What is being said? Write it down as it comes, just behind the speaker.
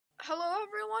Hello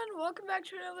everyone, welcome back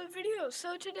to another video.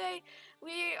 So today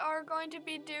we are going to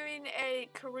be doing a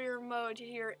career mode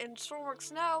here in Stormworks.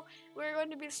 Now we're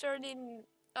going to be starting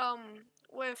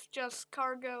with just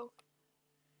cargo,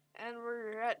 and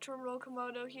we're at Terminal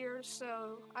Komodo here,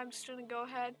 so I'm just gonna go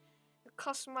ahead and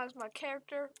customize my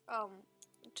character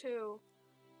to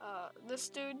this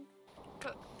dude.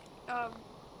 Um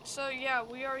so yeah,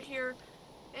 we are here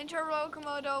in Terminal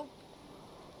Komodo.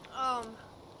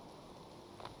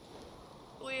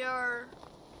 We are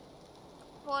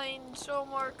playing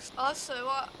Stormworks. Also,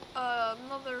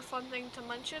 another fun thing to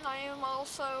mention, I am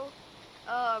also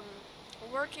um,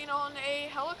 working on a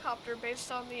helicopter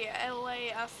based on the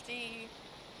LAFD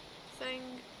thing.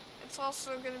 It's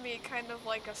also going to be kind of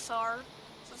like a SAR.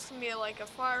 So it's going to be like a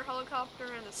fire helicopter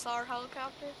and a SAR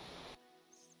helicopter.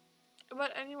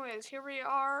 But anyways, here we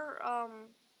are.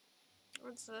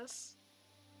 What's this?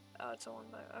 Oh, it's a one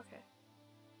by, okay.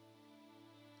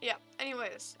 Yeah,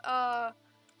 anyways, so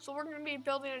we're gonna be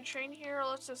building a train here.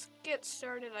 Let's just get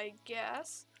started, I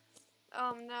guess.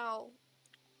 Now,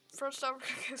 first off,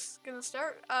 we're just gonna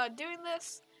start, doing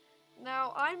this.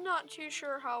 Now, I'm not too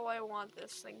sure how I want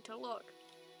this thing to look.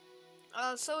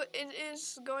 So it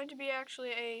is going to be actually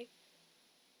a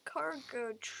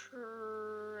cargo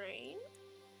train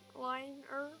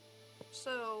liner.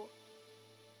 So,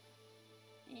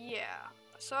 yeah.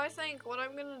 So I think what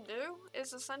I'm gonna do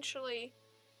is essentially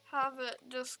have it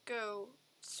just go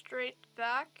straight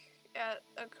back at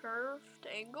a curved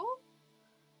angle,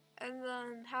 and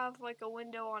then have like a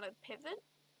window on a pivot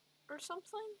or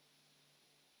something,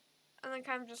 and then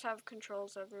kind of just have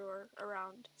controls everywhere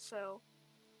around. So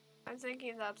I'm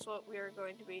thinking that's what we are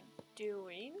going to be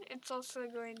doing. It's also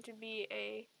going to be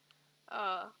a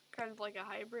kind of like a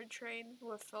hybrid train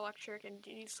with electric and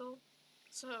diesel.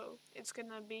 So it's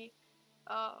gonna be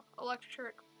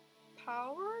electric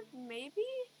powered, maybe?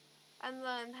 And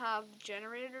then have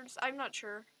generators. I'm not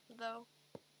sure, though.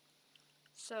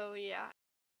 So, yeah.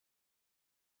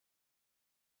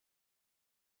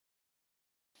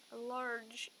 A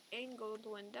large angled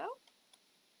window.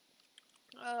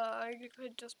 I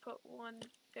could just put one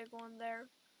big one there.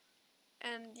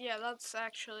 And, yeah, that's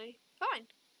actually fine.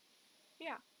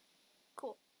 Yeah,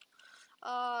 cool.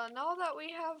 Now that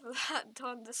we have that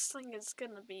done, this thing is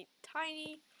gonna be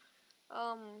tiny,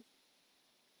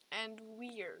 and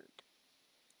weird.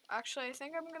 Actually, I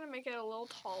think I'm gonna make it a little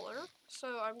taller.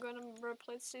 So I'm gonna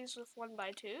replace these with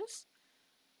 1x2s.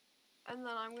 And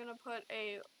then I'm gonna put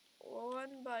a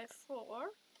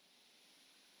 1x4.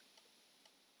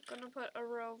 Gonna put a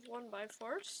row of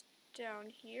 1x4s down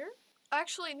here.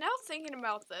 Actually, now thinking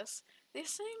about this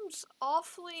seems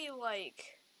awfully,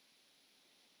 like,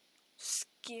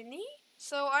 skinny.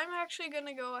 So I'm actually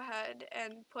gonna go ahead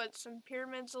and put some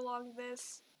pyramids along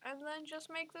this, and then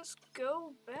just make this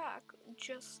go back,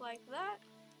 just like that.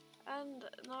 And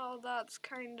now that's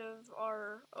kind of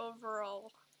our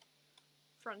overall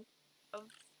front of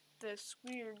this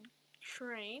weird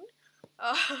train.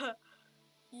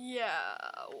 Yeah,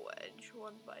 wedge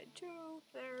 1x2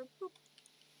 there, boop.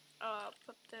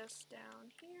 Put this down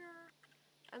here,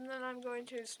 and then I'm going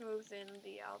to smooth in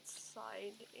the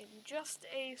outside in just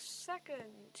a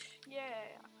second.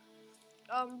 Yeah.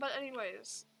 But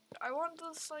anyways, I want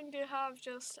this thing to have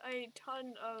just a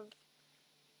ton of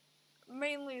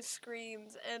mainly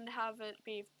screens and have it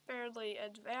be fairly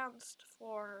advanced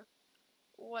for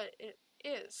what it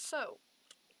is. So,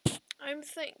 I'm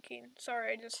thinking,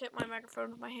 sorry, I just hit my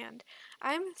microphone with my hand.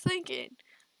 I'm thinking,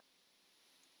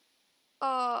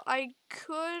 I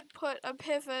could put a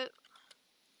pivot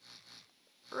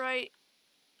right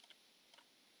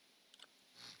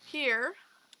here,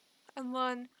 and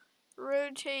then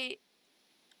rotate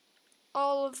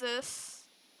all of this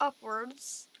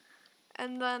upwards,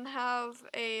 and then have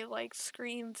a, like,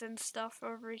 screens and stuff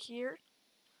over here,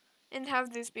 and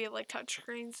have these be, like, touch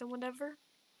screens and whatever.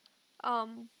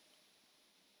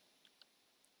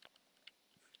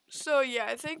 So yeah,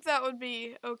 I think that would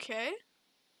be okay.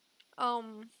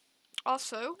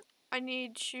 Also, I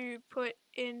need to put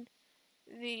in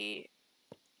the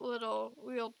little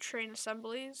wheel train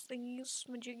assemblies thingies,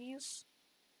 majiggies.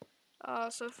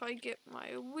 So if I get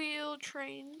my wheel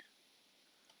train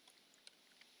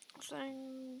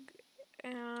thing,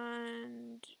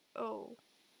 and, oh.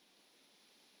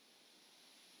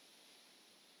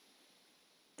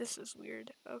 This is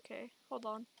weird. Okay, hold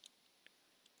on.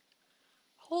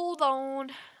 Hold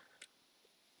on.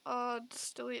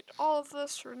 Just delete all of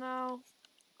this for now.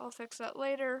 I'll fix that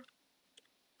later.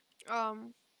 I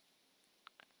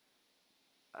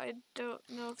don't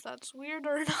know if that's weird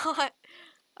or not.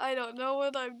 I don't know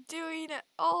what I'm doing at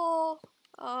all.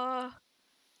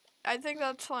 I think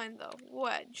that's fine though.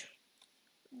 Wedge.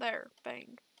 There.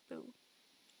 Bang. Boo.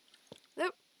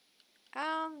 Yep.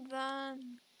 And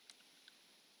then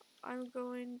I'm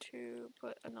going to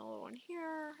put another one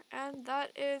here. And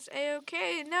that is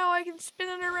a-okay. Now I can spin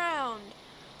it around.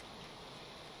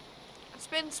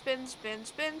 Spin, spin, spin,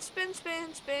 spin, spin,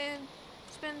 spin, spin.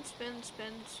 Spin, spin,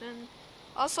 spin, spin.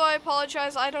 Also, I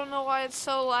apologize. I don't know why it's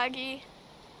so laggy.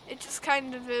 It just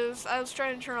kind of is. I was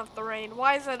trying to turn off the rain.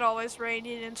 Why is it always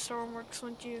raining in Stormworks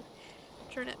when you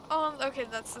turn it on? Okay,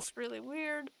 that's just really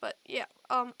weird, but yeah.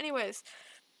 Anyways,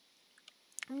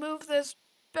 move this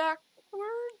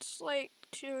backwards, like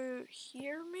to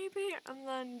here maybe, and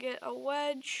then get a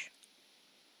wedge,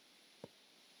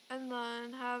 and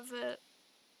then have it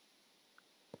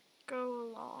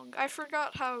go along. I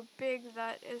forgot how big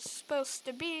that is supposed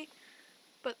to be,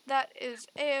 but that is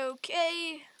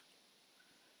a-okay.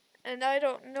 And I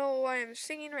don't know why I'm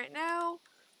singing right now.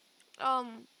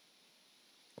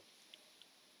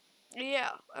 Yeah,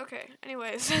 okay.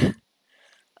 Anyways,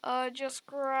 just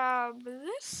grab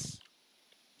this,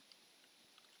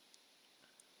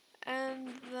 and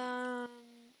then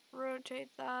rotate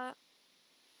that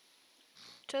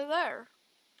to there.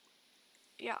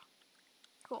 Yeah,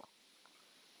 cool.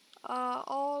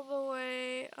 All the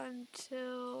way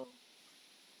until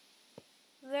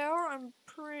there, I'm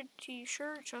pretty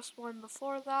sure, just one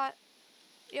before that.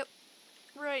 Yep,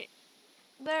 right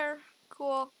there,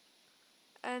 cool.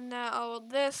 And now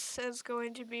this is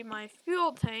going to be my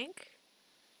fuel tank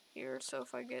here, so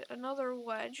if I get another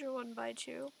wedge,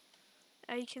 1x2,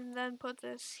 I can then put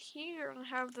this here and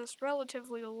have this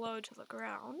relatively low to the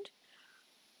ground,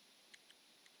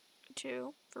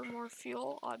 too, for more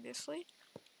fuel, obviously.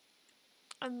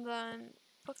 And then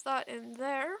put that in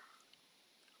there,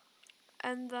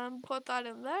 and then put that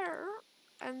in there,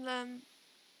 and then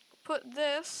put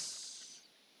this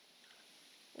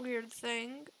weird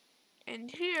thing in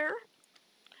here,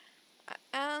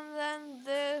 and then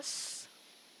this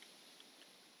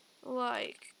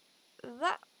like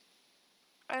that.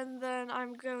 And then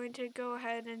I'm going to go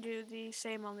ahead and do the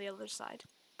same on the other side.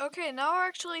 Okay, now we're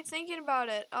actually thinking about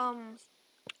it.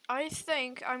 I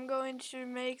think I'm going to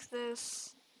make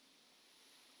this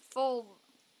fold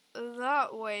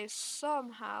that way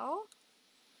somehow.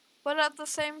 But at the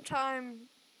same time,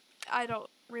 I don't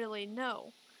really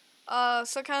know.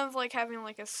 So kind of like having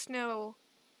like a snow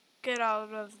get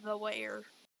out of the way, or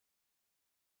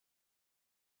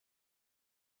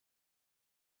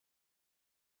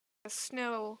a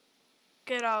snow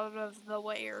get out of the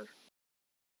way, or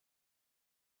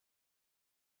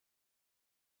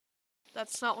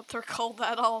that's not what they're called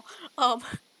at all.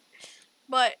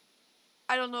 But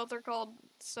I don't know what they're called,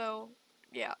 so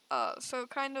yeah. So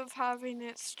kind of having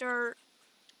it start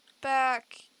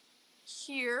back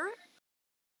here.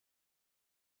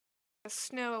 A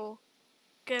snow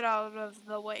get out of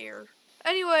the way, or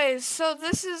anyways, so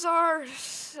this is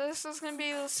gonna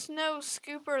be the snow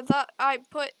scooper that I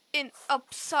put in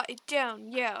upside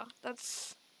down. Yeah,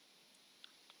 that's,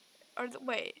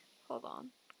 wait, hold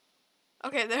on.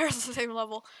 Okay, there's the same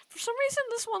level. For some reason,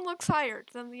 this one looks higher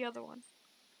than the other one.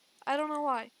 I don't know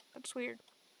why. That's weird.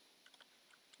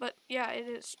 But yeah, it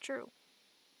is true.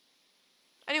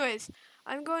 Anyways,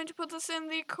 I'm going to put this in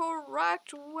the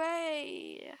correct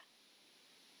way,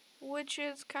 which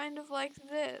is kind of like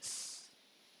this.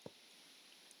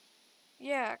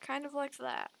 Yeah, kind of like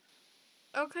that.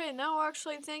 Okay, now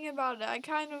actually thinking about it, I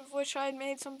kind of wish I'd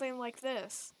made something like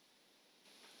this.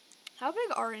 How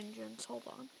big are engines? Hold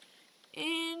on.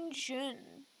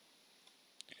 Engine.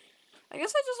 I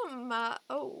guess it doesn't matter.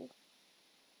 Oh.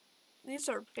 These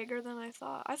are bigger than I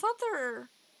thought. I thought they're...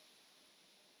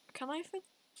 Can I fit?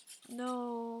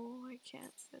 No, I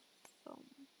can't fit them.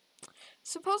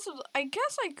 Supposedly, I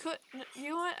guess I could. You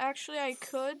know what? Actually, I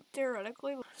could,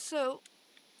 theoretically. So,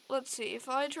 let's see. If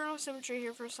I turn off symmetry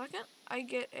here for a second, I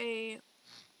get a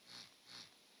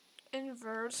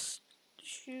inverse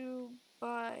 2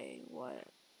 by what?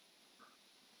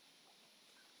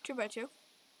 2 by 2.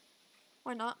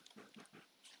 Why not?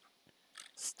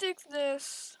 Stick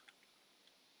this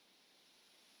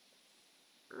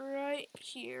right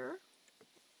here.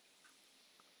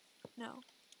 No.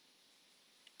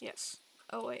 Yes.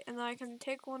 Oh wait, and then I can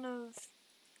take one of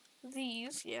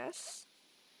these, yes.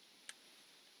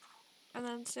 And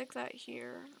then stick that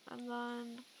here, and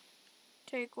then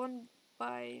take one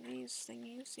by these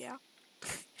thingies, yeah.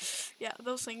 Yeah,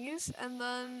 those thingies, and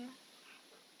then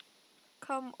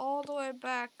come all the way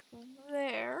back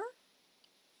there.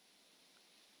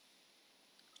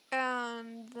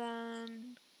 And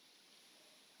then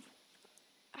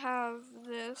have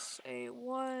this a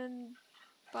 1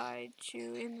 by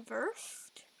 2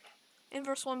 inversed.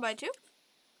 inverse 1 by 2,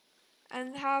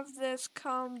 and have this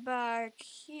come back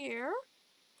here,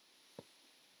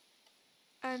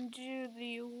 and do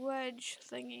the wedge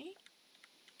thingy,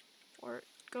 where it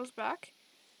goes back,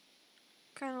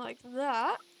 kind of like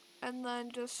that, and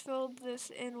then just fill this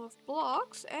in with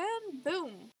blocks, and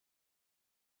boom!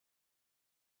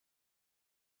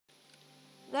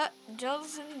 That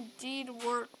does indeed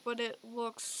work, but it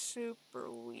looks super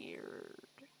weird.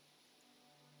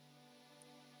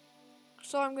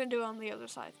 So I'm gonna do it on the other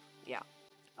side. Yeah.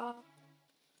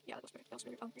 Yeah, that's great. That's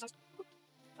weird. Precise.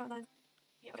 And then,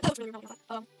 yeah, okay, that looks really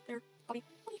weird. There, copy.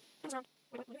 Turns around.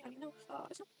 Wait, I mean, no,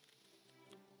 it's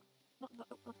not, no,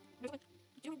 there's like,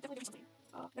 definitely doing something.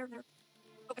 There.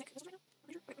 Oh, I think this is right now.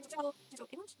 Pretty sure. Wait, it's hello. So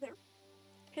inwards, there.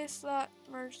 Paste that,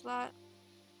 merge that.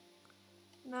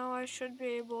 Now I should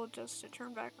be able just to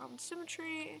turn back on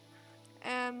symmetry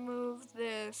and move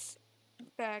this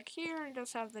back here and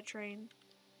just have the train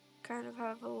kind of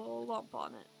have a little lump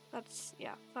on it. That's,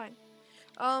 yeah, fine.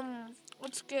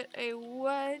 Let's get a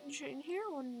wedge in here,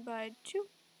 1 by 2.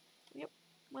 Yep,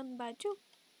 1 by 2.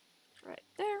 Right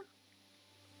there.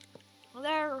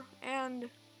 There,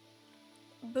 and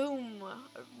boom. A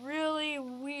really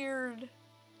weird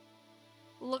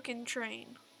looking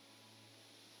train.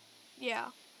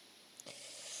 Yeah.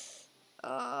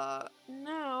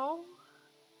 Now,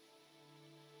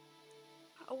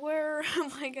 where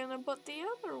am I gonna put the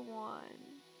other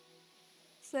one?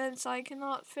 Since I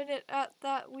cannot fit it at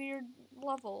that weird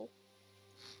level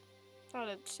that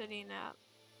it's sitting at.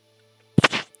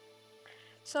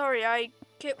 Sorry, I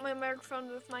hit my microphone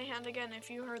with my hand again if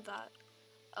you heard that.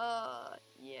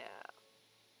 Yeah.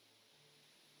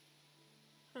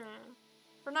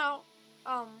 For now,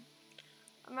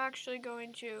 I'm actually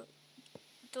going to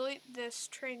delete this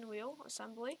train wheel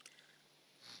assembly.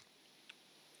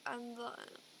 And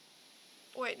then,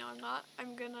 wait, no, I'm not.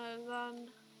 I'm gonna then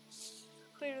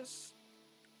clear this,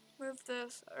 move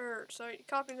this, or sorry,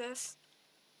 copy this,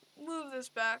 move this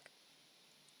back.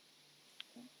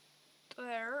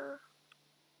 There.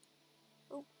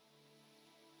 Oh.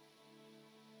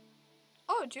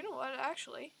 Oh, do you know what,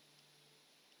 actually?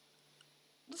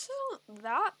 This isn't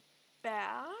that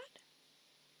bad.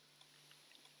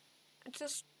 It's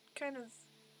just kind of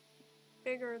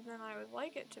bigger than I would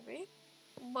like it to be.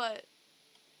 But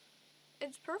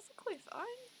it's perfectly fine.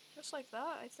 Just like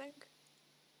that, I think.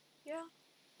 Yeah,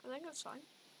 I think it's fine.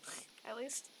 At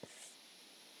least.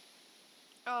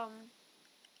 And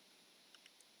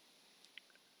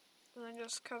then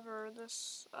just cover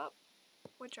this up,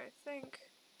 which I think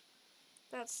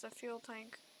that's the fuel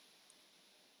tank.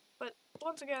 But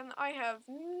once again, I have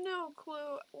no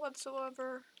clue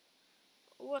whatsoever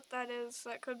what that is.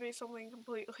 That could be something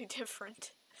completely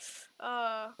different.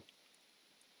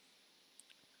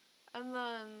 And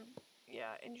then,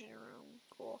 yeah, engine room,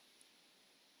 cool.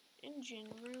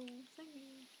 Engine room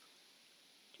thingy.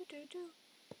 Do.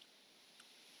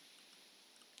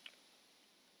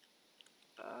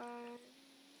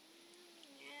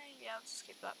 Yeah, let's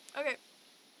skip that. Okay.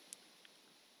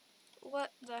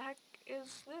 What the heck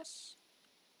is this?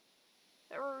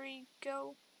 There we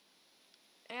go.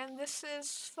 And this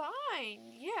is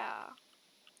fine, yeah.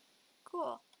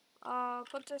 Cool.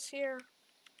 Put this here.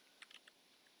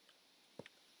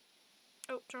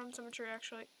 Oh, turn on symmetry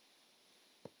actually.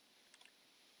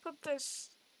 Put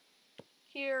this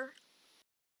here.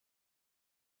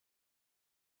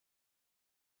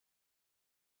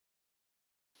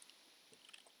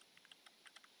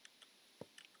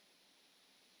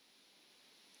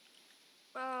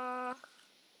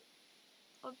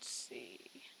 Let's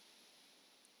see.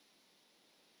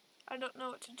 I don't know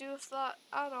what to do with that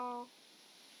at all.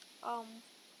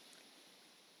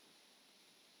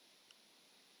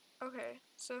 Okay,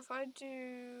 so if I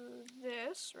do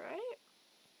this, right?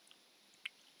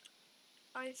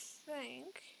 I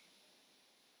think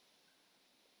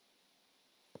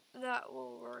that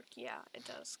will work. Yeah, it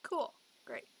does. Cool.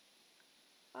 Great.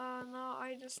 Now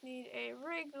I just need a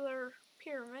regular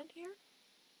pyramid here.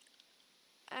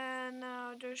 And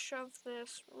now just shove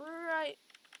this right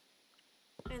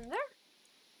in there.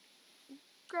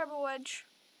 Grab a wedge.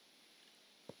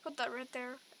 Put that right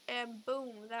there. And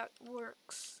boom, that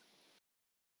works.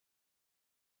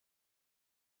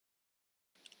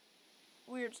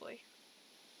 Weirdly.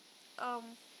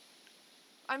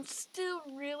 I'm still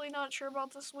really not sure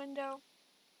about this window.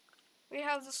 We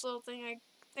have this little thing, I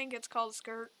think it's called a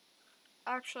skirt.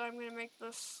 Actually, I'm going to make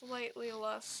this slightly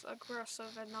less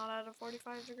aggressive and not at a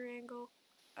 45-degree angle.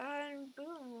 And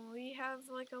boom, we have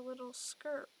like a little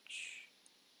skirt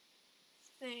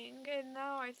thing. And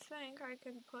now I think I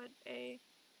can put a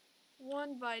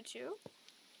 1 by 2.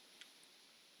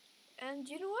 And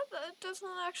you know what? That doesn't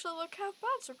actually look half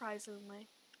bad, surprisingly.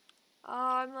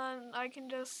 And then I can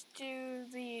just do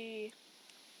the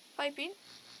piping,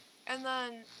 and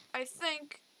then I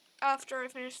think after I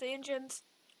finish the engines,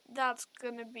 that's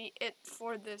gonna be it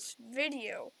for this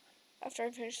video. After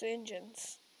I finish the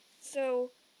engines.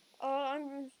 So,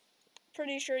 I'm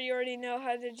pretty sure you already know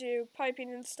how to do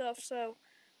piping and stuff, so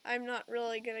I'm not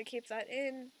really gonna keep that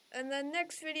in. And then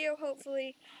next video,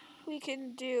 hopefully, we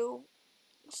can do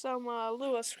some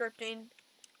Lua scripting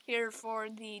here for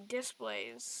the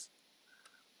displays.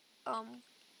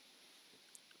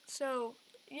 So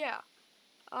yeah,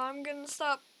 I'm gonna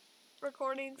stop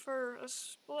recording for a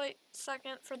split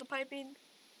second for the piping,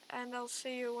 and I'll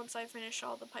see you once I finish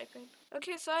all the piping.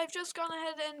 Okay, so I've just gone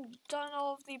ahead and done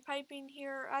all of the piping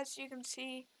here. As you can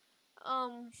see,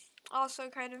 also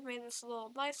kind of made this a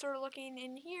little nicer looking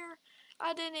in here.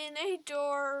 Added in a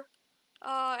door,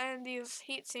 and these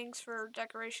heat sinks for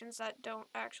decorations that don't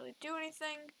actually do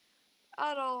anything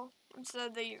at all.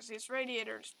 Instead, they use these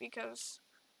radiators because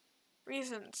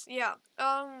reasons. Yeah.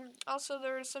 Also,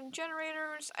 there's some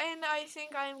generators, and I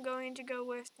think I'm going to go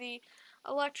with the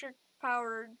electric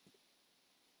powered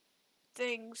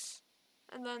things,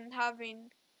 and then having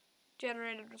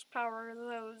generators power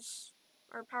those,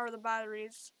 or power the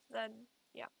batteries. Then,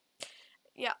 yeah.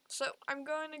 Yeah, so I'm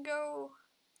going to go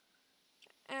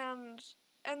and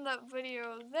end that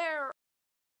video there.